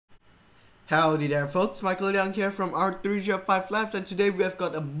Howdy there folks, Michael Young here from R305 Labs, and today we have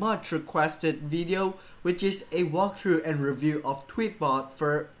got a much requested video which is a walkthrough and review of Tweetbot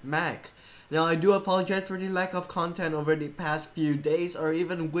for Mac. Now I do apologize for the lack of content over the past few days or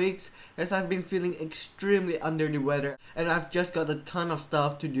even weeks, as I've been feeling extremely under the weather and I've just got a ton of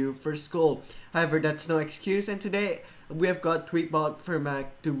stuff to do for school. However, that's no excuse, and today we have got Tweetbot for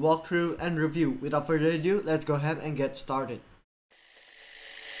Mac to walk through and review. Without further ado, let's go ahead and get started.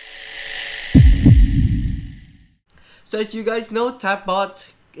 So as you guys know,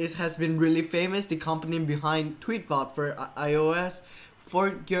 Tapbot has been really famous, the company behind Tweetbot for iOS,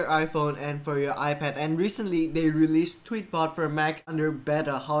 for your iPhone and for your iPad, and recently they released Tweetbot for Mac under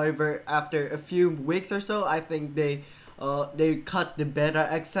beta. However, after a few weeks or so, I think they cut the beta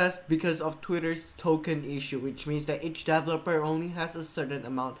access because of Twitter's token issue, which means that each developer only has a certain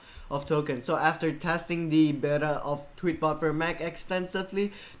amount of tokens. So after testing the beta of Tweetbot for Mac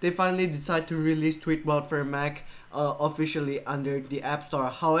extensively, they finally decided to release Tweetbot for Mac officially under the App Store.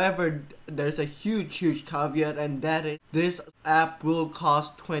 However, there's a huge caveat, and that is this app will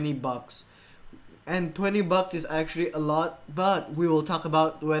cost $20. And $20 is actually a lot, but we will talk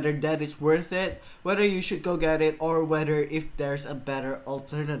about whether that is worth it, whether you should go get it, or whether if there's a better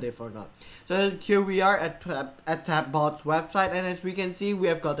alternative or not. So here we are at Tapbot's website, and as we can see, we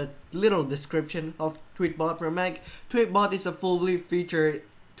have got a little description of Tweetbot for Mac. Tweetbot is a fully featured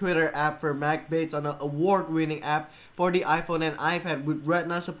Twitter app for Mac based on an award-winning app for the iPhone and iPad with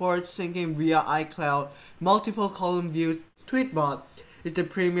Retina support, syncing via iCloud, multiple column views. Tweetbot is the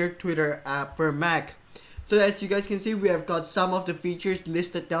premier Twitter app for Mac. So as you guys can see, we have got some of the features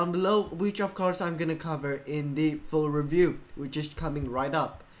listed down below, which of course I'm gonna cover in the full review, which is coming right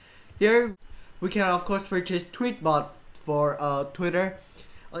up. Here we can of course purchase Tweetbot for Twitter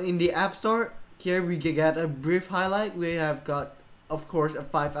in the App Store. Here we can get a brief highlight. We have got of course a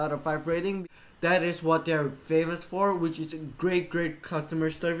 5 out of 5 rating. That is what they're famous for, which is great customer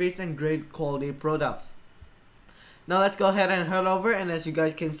service and great quality products. Now let's go ahead and head over, and as you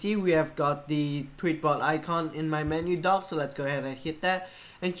guys can see, we have got the Tweetbot icon in my menu dock, so let's go ahead and hit that.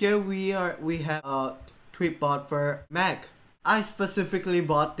 And here we have Tweetbot for Mac. I specifically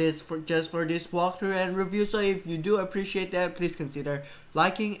bought this just for this walkthrough and review, so if you do appreciate that, please consider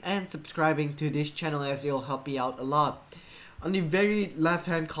liking and subscribing to this channel, as it'll help me out a lot. On the very left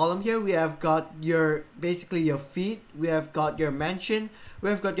hand column here, we have got basically your feed, we have got your mention, we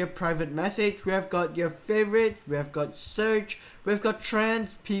have got your private message, we have got your favorites, we have got search, we have got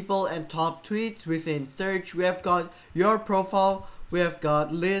trends, people and top tweets within search, we have got your profile, we have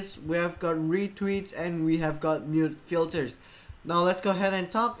got lists, we have got retweets, and we have got mute filters. Now let's go ahead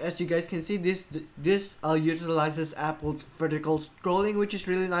and talk. As you guys can see, this utilizes Apple's vertical scrolling, which is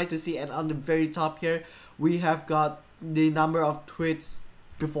really nice to see, and on the very top here we have got the number of tweets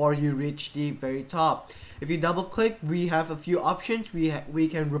before you reach the very top. If you double click, we have a few options. We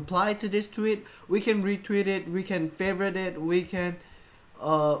can reply to this tweet, we can retweet it, we can favorite it, we can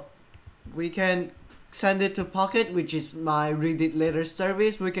send it to Pocket, which is my read it later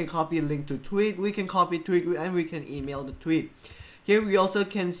service. We can copy a link to tweet, we can copy tweet, and we can email the tweet. Here we also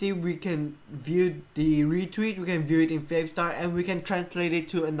can see we can view the retweet, we can view it in Favestar, and we can translate it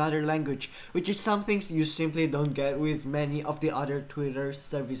to another language, which is something you simply don't get with many of the other Twitter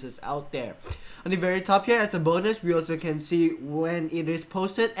services out there. On the very top here, as a bonus, we also can see when it is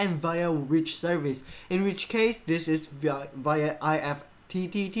posted and via which service, in which case this is via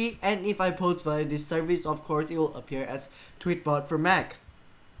at&t, and if I post via this service, of course it will appear as Tweetbot for Mac.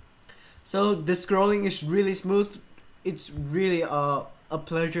 So the scrolling is really smooth. It's really a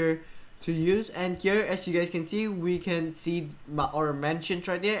pleasure to use, and here as you guys can see, we can see our mentions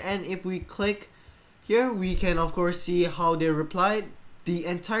right there, and if we click here, we can of course see how they replied, the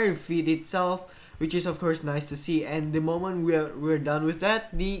entire feed itself, which is of course nice to see. And the moment we're done with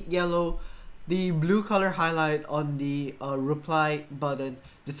that, the blue color highlight on the reply button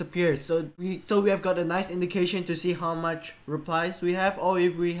disappears. So we have got a nice indication to see how much replies we have, or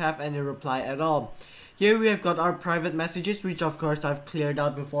if we have any reply at all. Here we have got our private messages, which of course I've cleared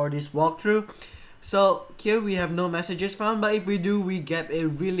out before this walkthrough. So here we have no messages found, but if we do, we get a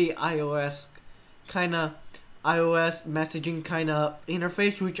really iOS messaging kind of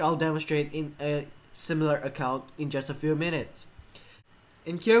interface, which I'll demonstrate in a similar account in just a few minutes.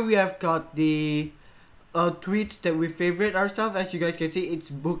 And here we have got the tweets that we favorite ourselves. As you guys can see, it's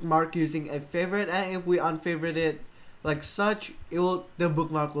bookmarked using a favorite, and if we unfavorite it like such, the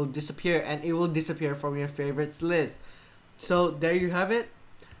bookmark will disappear, and it will disappear from your favorites list. So there you have it.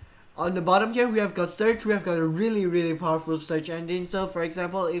 On the bottom here, we have got search. We have got a really powerful search engine. So for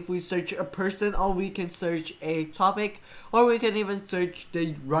example, if we search a person, or we can search a topic, or we can even search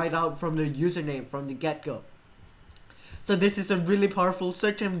the right out from the username from the get-go. So this is a really powerful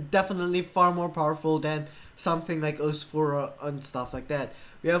search, and definitely far more powerful than something like Osphora and stuff like that.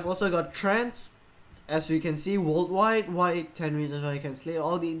 We have also got trends, as you can see, worldwide, why 10 reasons why you can sleep,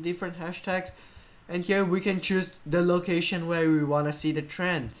 all the different hashtags. And here we can choose the location where we want to see the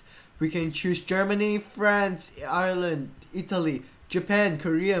trends. We can choose Germany, France, Ireland, Italy, Japan,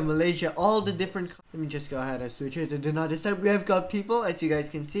 Korea, Malaysia, all the different. Let me just go ahead and switch it to do not disturb. We have got people, as you guys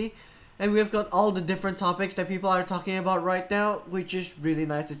can see, and we have got all the different topics that people are talking about right now, which is really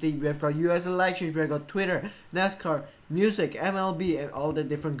nice to see. We have got US elections, we have got Twitter, NASCAR, music, MLB, and all the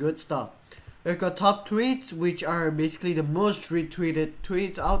different good stuff. We've got top tweets, which are basically the most retweeted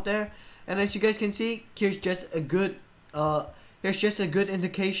tweets out there. And as you guys can see, here's just a good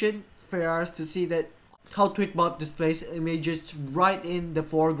indication for us to see that how Tweetbot displays images right in the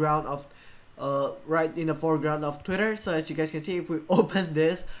foreground of Twitter. So as you guys can see, if we open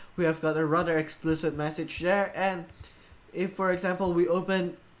this, we have got a rather explicit message there. And if, for example, we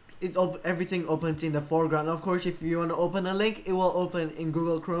open it, everything opens in the foreground. Of course, if you want to open a link, it will open in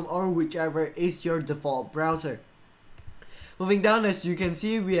Google Chrome or whichever is your default browser. Moving down, as you can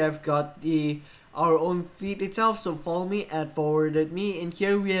see, we have got our own feed itself. So follow me at forwarded me, and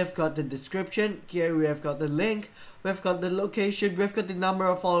here we have got the description, here we have got the link, we have got the location, we have got the number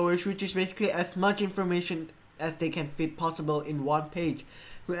of followers, which is basically as much information as they can fit possible in one page.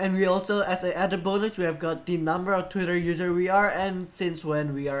 And we also, as an added bonus, we have got the number of Twitter user we are and since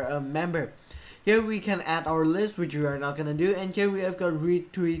when we are a member. Here we can add our list, which we are not gonna do, and here we have got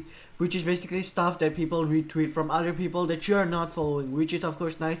retweet, which is basically stuff that people retweet from other people that you are not following, which is of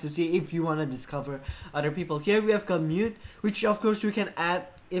course nice to see if you want to discover other people. Here we have got mute, which of course we can add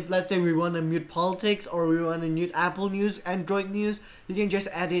if, let's say, we want to mute politics or we want to mute Apple News, Android News. You can just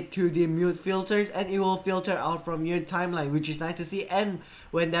add it to the mute filters and it will filter out from your timeline, which is nice to see. And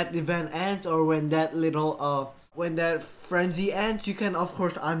when that event ends, or when that little when that frenzy ends, you can of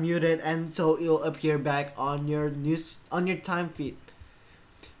course unmute it, and so it'll appear back on your news, on your time feed.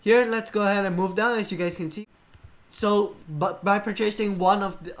 Here, let's go ahead and move down, as you guys can see. So, but by purchasing one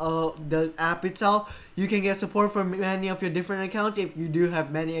of the app itself, you can get support from many of your different accounts if you do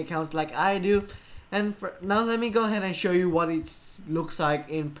have many accounts like I do. And now let me go ahead and show you what it looks like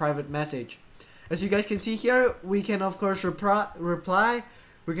in private message. As you guys can see here, we can of course reply.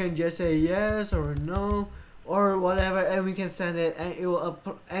 We can just say yes or no or whatever, and we can send it, and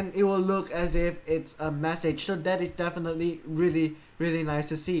it will look as if it's a message. So that is definitely really nice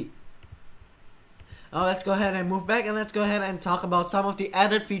to see. Now let's go ahead and move back, and let's go ahead and talk about some of the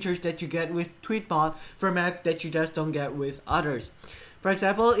added features that you get with Tweetbot for Mac that you just don't get with others. For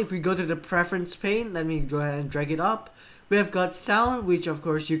example, if we go to the preference pane, let me go ahead and drag it up. We have got sound, which of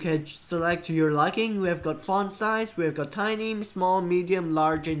course you can select to your liking. We have got font size, we have got tiny, small, medium,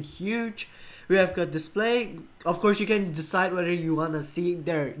 large, and huge. We have got display. Of course, you can decide whether you want to see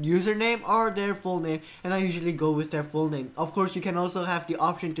their username or their full name, and I usually go with their full name. Of course, you can also have the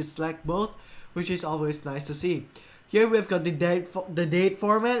option to select both, which is always nice to see. Here we have got the date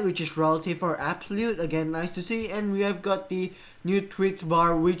format, which is relative or absolute, again nice to see. And we have got the new tweets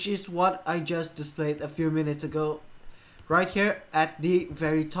bar, which is what I just displayed a few minutes ago, right here at the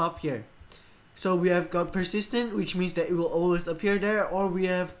very top here. So we have got persistent, which means that it will always appear there, or we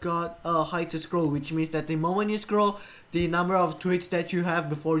have got height to scroll, which means that the moment you scroll, the number of tweets that you have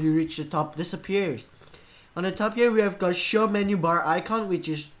before you reach the top disappears. On the top here, we have got show menu bar icon, which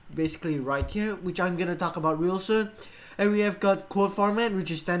is basically right here, which I'm gonna talk about real soon. And we have got quote format, which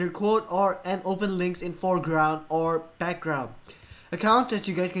is standard quote, and open links in foreground or background. Accounts, as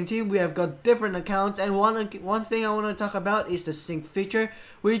you guys can see, we have got different accounts, and one thing I want to talk about is the sync feature,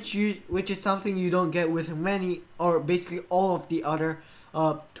 which is something you don't get with many, or basically all of the other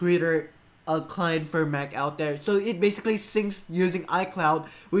Twitter client for Mac out there. So it basically syncs using iCloud,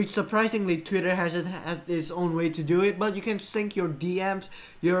 which surprisingly Twitter has its own way to do it, but you can sync your DMs,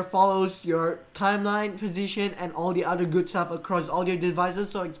 your follows, your timeline position, and all the other good stuff across all your devices.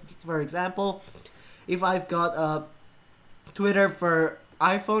 So for example, if I've got Twitter for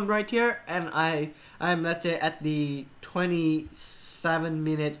iPhone right here, and I'm let's say at the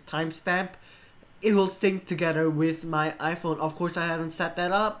 27-minute timestamp, it will sync together with my iPhone. Of course, I haven't set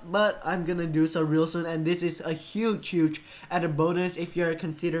that up, but I'm gonna do so real soon, and this is a huge added bonus if you're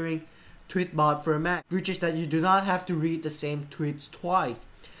considering Tweetbot for Mac, which is that you do not have to read the same tweets twice.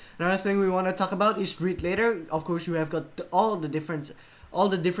 Another thing we want to talk about is read later. Of course, you have got all the different all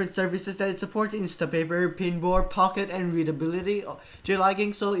the different services that it supports: Instapaper, Pinboard, Pocket, and readability to your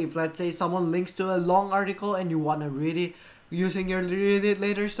liking. So if let's say someone links to a long article and you want to read it using your read it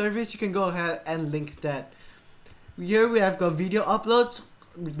later service, you can go ahead and link that. Here we have got video uploads.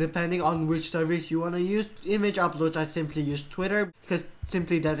 Depending on which service you want to use. Image uploads, I simply use Twitter because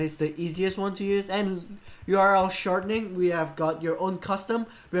simply that is the easiest one to use. And URL shortening, we have got your own custom.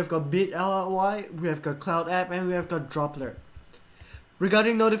 We have got bit.ly, we have got Cloud App, and we have got Droplet.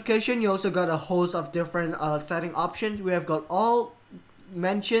 Regarding notification, you also got a host of different setting options. We have got all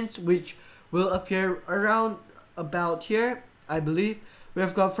mentions, which will appear around about here, I believe. We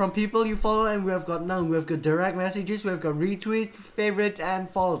have got from people you follow, and we have got none. We have got direct messages, we have got retweets, favorites, and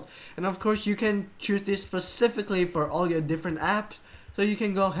follows. And of course you can choose this specifically for all your different apps, so you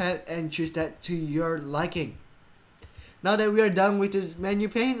can go ahead and choose that to your liking. Now that we are done with this menu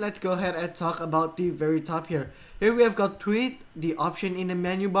pane, let's go ahead and talk about the very top here. Here we have got tweet, the option in the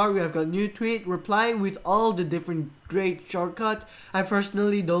menu bar. We have got new tweet, reply with all the different great shortcuts. I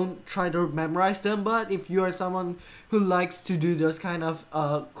personally don't try to memorize them, but if you are someone who likes to do those kind of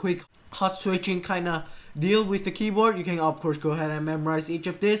quick hot switching kind of deal with the keyboard, you can of course go ahead and memorize each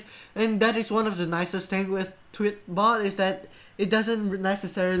of this. And that is one of the nicest things with Tweetbot, is that it doesn't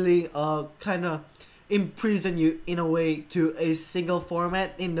necessarily kind of imprison you in a way to a single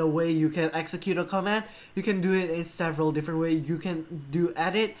format. In the way you can execute a command, you can do it in several different ways. You can do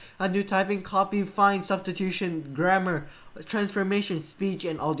edit, undo typing, copy, find, substitution, grammar, transformation, speech,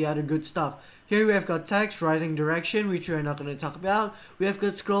 and all the other good stuff. Here we have got text, writing direction, which we are not going to talk about. We have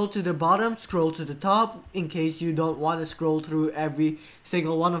got scroll to the bottom, scroll to the top, in case you don't want to scroll through every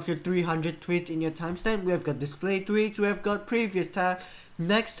single one of your 300 tweets in your timestamp. We have got display tweets, we have got previous tab,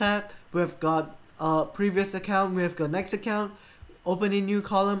 next tab, we have got previous account, we have got next account, open a new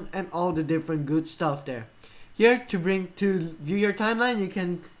column, and all the different good stuff there. Here to view your timeline, you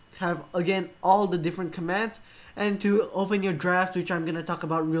can have again all the different commands, and to open your drafts, which I'm gonna talk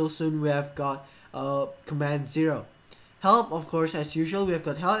about real soon, we have got command 0. Help, of course, as usual, we have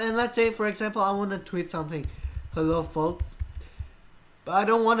got help. And let's say for example I want to tweet something, hello folks, but I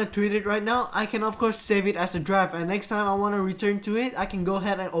don't want to tweet it right now. I can of course save it as a draft, and next time I want to return to it, I can go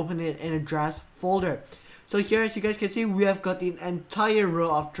ahead and open it in a drafts folder. So here, as you guys can see, we have got the entire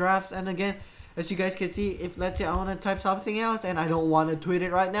row of drafts. And again, as you guys can see, if let's say I want to type something else and I don't want to tweet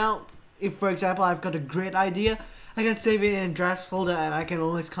it right now, if for example I've got a great idea, I can save it in a drafts folder and I can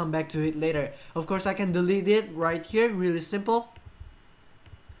always come back to it later. Of course I can delete it right here, really simple.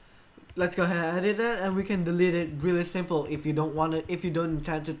 Let's go ahead and edit it, and we can delete it really simple if you don't want to, if you don't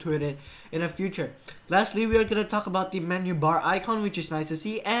intend to tweet it in the future. Lastly, we are going to talk about the menu bar icon, which is nice to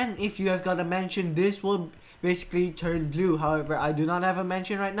see. And if you have got a mention, this will basically turn blue. However, I do not have a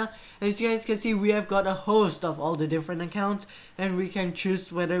mention right now. And as you guys can see, we have got a host of all the different accounts, and we can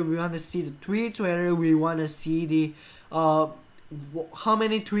choose whether we want to see the tweets, whether we want to see the how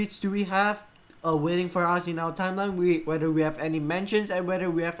many tweets do we have waiting for us in our timeline, whether we have any mentions, and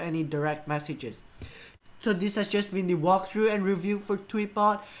whether we have any direct messages. So this has just been the walkthrough and review for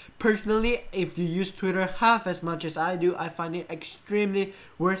Tweetbot. Personally, if you use Twitter half as much as I do, I find it extremely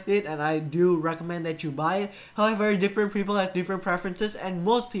worth it, and I do recommend that you buy it. However, different people have different preferences, and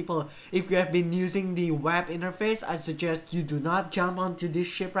most people, if you have been using the web interface, I suggest you do not jump onto this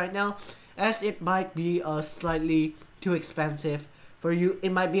ship right now, as it might be slightly too expensive for you.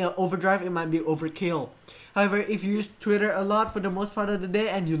 It might be an overdrive, it might be overkill. However, if you use Twitter a lot for the most part of the day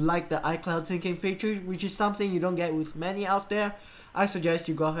and you like the iCloud syncing feature, which is something you don't get with many out there, I suggest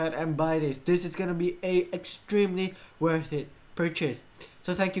you go ahead and buy this. This is gonna be a extremely worth it purchase.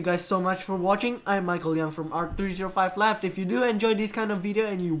 So thank you guys so much for watching. I'm Michael Young from Art305 Labs. If you do enjoy this kind of video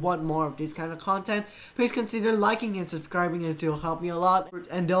and you want more of this kind of content, please consider liking and subscribing, and it will help me a lot.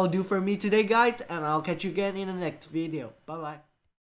 And that'll do for me today, guys, and I'll catch you again in the next video. Bye bye.